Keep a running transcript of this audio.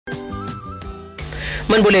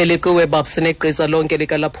Manibulele kuwe babs negqiza lonke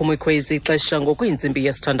likalaphumo ikhwezi ixesha ngokuyintsimbi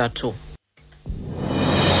yesithandathu.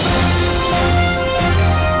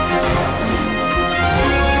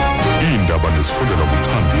 Iindaba nezifundela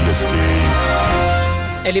kuthambile sikeyi.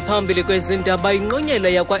 Eliphambili kwezindaba inqonyela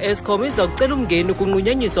yakwa eScom iza kucela umngeni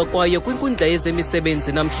kunqunyanyiswa kwayo kwinkundla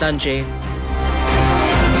yezemisebenzi namhlanje.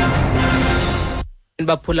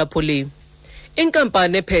 Baphulaphuli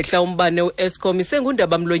Inkampani ephehla umbane uEskom isengu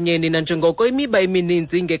ndabamlonyeni nanje ngoko imiba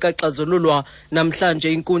emininzi ingeka xazululwa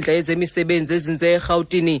namhlanje inkundla yezemisebenzi ezinze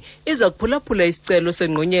eGauteng iza kuphulaphula isicelo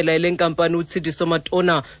senqonyela elenkampani uTshidiso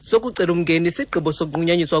Matona sokucela umngeni isigqibo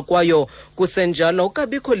sokunqunyanyiswa kwayo. Kusenjalo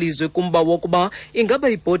ukabikho lizwe kumba wokuba ingaba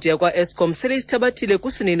ibhodi yakwa Eskom sele isithabathile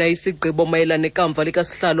kusinina isigqibo mayelana nekamva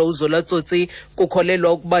likasihlalo uZwelatsotsi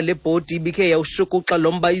kukholelwa ukuba le bhodi ibikhe yawushukuxa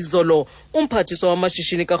lomba izolo. Umphathiswa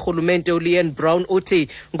wamashishini karhulumente uLeon Brown uthi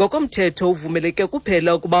ngokomthetho uvumeleke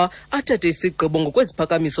kuphela ukuba athathe isigqibo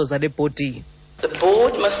ngokweziphakamiso zale bhodi. The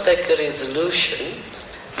board must take a resolution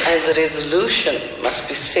and the resolution must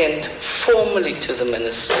be sent formally to the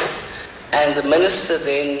minister and the minister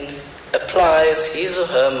then applies his or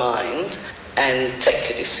her mind and take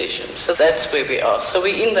a decision. So that's where we are. So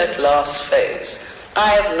we're in that last phase. I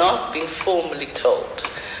have not been formally told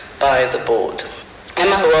by the board.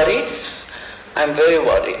 Am I worried? I'm very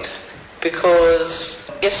worried because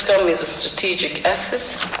Eskom is a strategic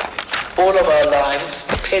asset. All of our lives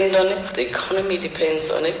depend on it. The economy depends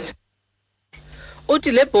on it.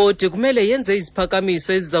 Uthi le bhodi kumele yenze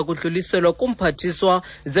iziphakamiso eziza kudluliselwa kumphathiswa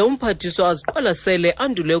ze umphathiswa aziqwalasele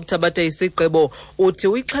andule ukuthabatha isigqibo. Uthi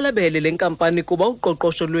uyixhalabele lenkampani kuba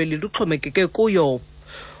uqoqosho lweli luxhomekeke kuyo.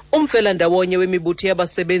 Umfelandawonye wemibutho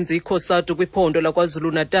yabasebenzi iCOSATU kwiphondo lakwa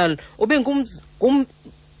Zulu Natal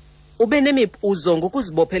ube nemibuzo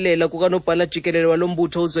ngokuzibophelela kukanobhala jikelele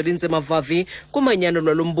walombutho uZwelinzima Vavi kumanyano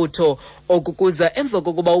lwalombutho okukuza emva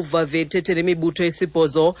kokuba uVavi ethethe nemibutho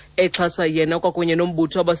esibhozo exhasa yena kwakunye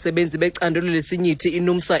nombutho abasebenzi becandelo lesinyithi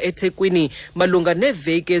inumsa eThekwini malunga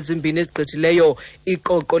neveki ezimbini ezigqithileyo.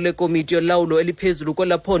 Iqoqo lekomiti yolawulo eliphezulu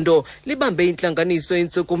kwelaphondo libambe intlanganiso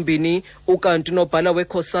entsuku mbini. Ukanti unobhala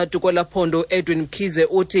weCOSATU kwelaphondo Edwin Mkhize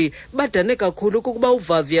uthi badane kakhulu kukuba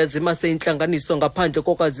uVavi azimase intlanganiso ngaphandle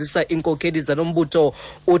kokwazisa inkokheli zalombutho.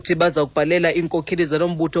 Uthi baza kubhalela inkokheli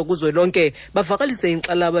zalombutho kuzwelonke bavakalise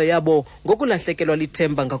inxalabo yabo ngokulahlekelwa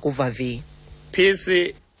lithemba ngakuVavi.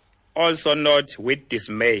 PC also note with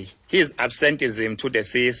dismay his absenteeism to the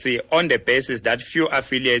CEC on the basis that few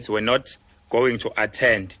affiliates were not going to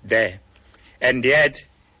attend there, and yet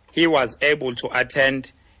he was able to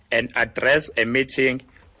attend and address a meeting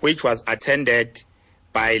which was attended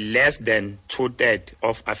by less than 2/3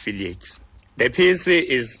 of affiliates. The PC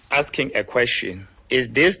is asking a question. Is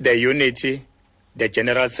this the unity the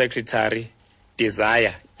General Secretary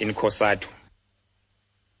desire in COSATU?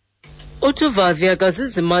 UVavi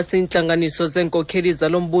akazizimasi intlanganiso zenkokheli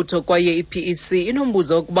zalombutho kwaye iPEC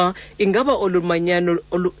inombuzo ukuba ingaba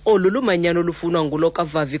olulumanyano lufunwa ngulo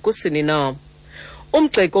kaVavi kusini na.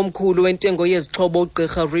 Umgxeki omkhulu wentengo yezixhobo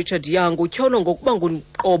uGqirha Richard Young utyholwa ngokuba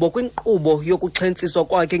ngumqobo kwinkqubo yokuxhentsiswa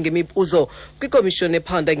kwakhe ngemibuzo kwikomishoni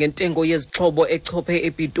ephanda ngentengo yezixhobo echophe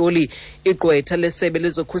ePitoli. Igqwetha lesebe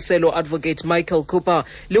lezokhuselo Advocate Michael Cooper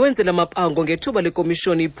liwenzela amapango ngethuba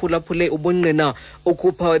lekomishoni iphulaphule ubungqina.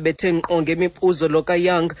 uCooper webethe nkqo ngemibuzo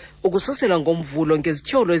lokaYoung ukususela ngomvulo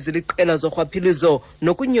ngezityholo eziliqela zorhwaphilizo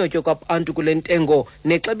nokunyotywa kwabantu kule ntengo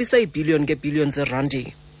nexabisa iibhiliyoni ngeebhiliyoni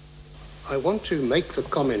zerandi. I want to make the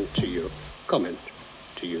comment to you,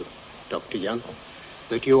 Dr. Young,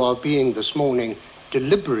 that you are being this morning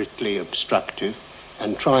deliberately obstructive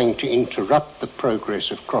and trying to interrupt the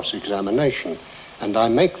progress of cross-examination. And I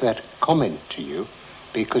make that comment to you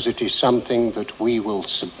because it is something that we will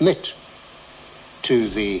submit to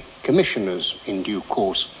the commissioners in due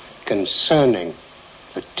course concerning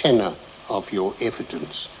the tenor of your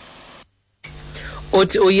evidence.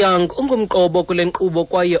 Uthi uYoung ungumqobo kule nkqubo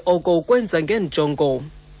kwaye oko ukwenza ngenjongo.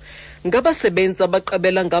 Ngabasebenzi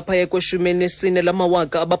abaqabela ngaphaya kwe-14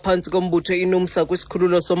 lamawaka abaphantsi kombutho inumsa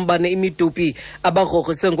kwisikhululo sombane imidupi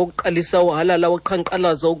abagrogrise ngokuqalisa uhalala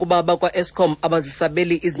woqhankqalazo ukuba abakwa-Eskom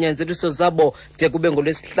abazisabeli izinyanzeliso zabo de kube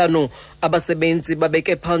ngolwesihlanu. Abasebenzi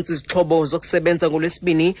babeke phantsi izixhobo zokusebenza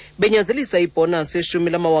ngolwesibini benyanzelisa ibhonasi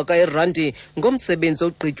ye-R10,000 ngomsebenzi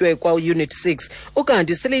ogqitywe kwa-Unit 6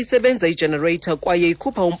 ukanti sele isebenza igenerator kwaye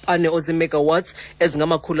ikhupha umbane ozimegawatts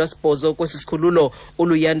ezingama-800 kwesi sikhululo.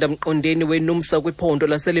 uLuyanda Mqondeni wenumsa kwiphondo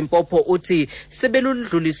laseLimpopo uthi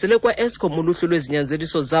sebeludlulisele kwa-Eskom uluhlu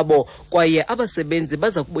lwezinyanzeliso zabo kwaye abasebenzi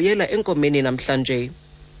baza kubuyela enkomeni namhlanje.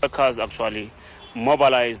 Workers actually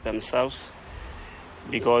mobilize themselves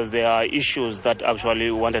because there are issues that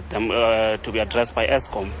actually wanted them to be addressed by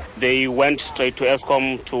Eskom. They went straight to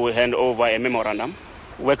Eskom to hand over a memorandum.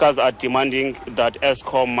 Workers are demanding that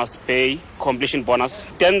Eskom must pay completion bonus,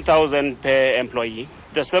 10,000 per employee.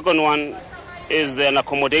 The second one is an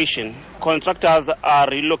accommodation. Contractors are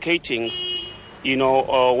relocating,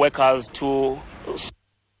 workers to.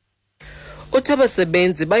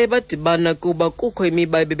 Abasebenzi baye badibana kuba kukho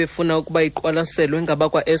imiba ebebefuna ukuba iqwalaselwe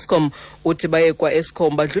ngabakwa Eskom, uthi baye kwa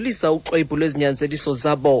Eskom badlulisa uxwebhu lwezinyanzeliso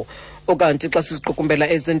zabo. Okanti xa siziqukumbela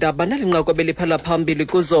ezindaba nalinqaku beliphala phambili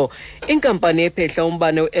kuzo, inkampani ephehla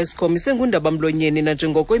umbane uEskom isengu ndabamlonyeni nanje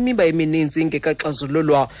ngoko imiba emininzi ingeka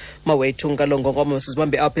xazululwa. Mawethu ngalo ngoko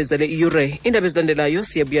sizibambe apha ezele iure. Indaba ezilandelayo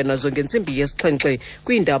siyabuya nazo ngentsimbi yesixhenxe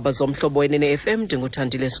kwiindaba zomhlobo wenene FM.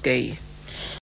 Ndinguthandile Skey.